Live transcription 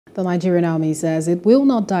The Nigerian Army says it will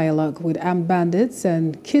not dialogue with armed bandits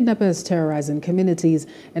and kidnappers terrorizing communities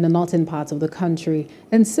in the northern parts of the country,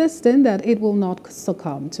 insisting that it will not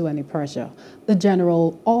succumb to any pressure. The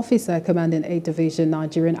General Officer commanding 8th Division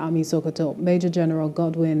Nigerian Army Sokoto, Major General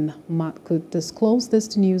Godwin Matkut, disclosed this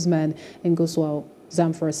to newsmen in Gusau,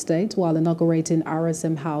 Zamfara State, while inaugurating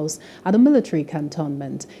RSM House at the military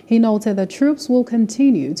cantonment. He noted that troops will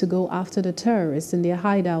continue to go after the terrorists in their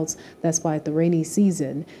hideouts despite the rainy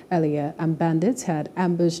season. Earlier, armed bandits had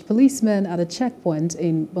ambushed policemen at a checkpoint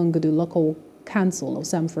in Bungudu local council of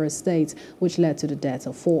Zamfara State, which led to the death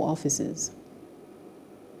of 4 officers.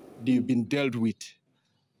 They've been dealt with.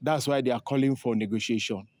 That's why they are calling for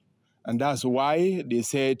negotiation. And that's why they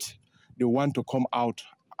said they want to come out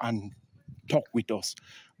and talk with us.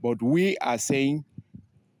 But we are saying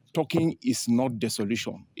talking is not the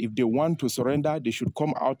solution. If they want to surrender, they should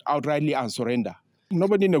come out outrightly and surrender.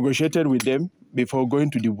 Nobody negotiated with them before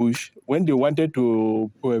going to the bush. When they wanted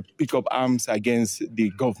to pick up arms against the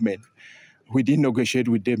government, we didn't negotiate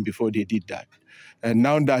with them before they did that. And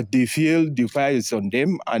now that they feel the fire is on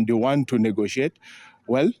them and they want to negotiate,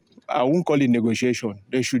 well, I won't call it negotiation.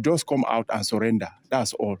 They should just come out and surrender.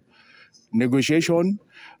 That's all. Negotiation,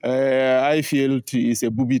 I feel, is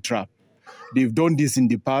a booby trap. They've done this in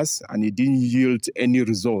the past and it didn't yield any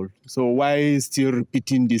result. So why still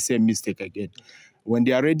repeating the same mistake again? When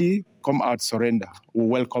they are ready, come out, surrender. We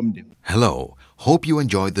welcome them. Hello. Hope you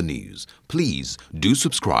enjoyed the news. Please do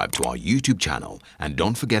subscribe to our YouTube channel and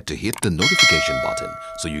don't forget to hit the notification button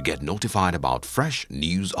so you get notified about fresh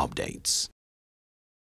news updates.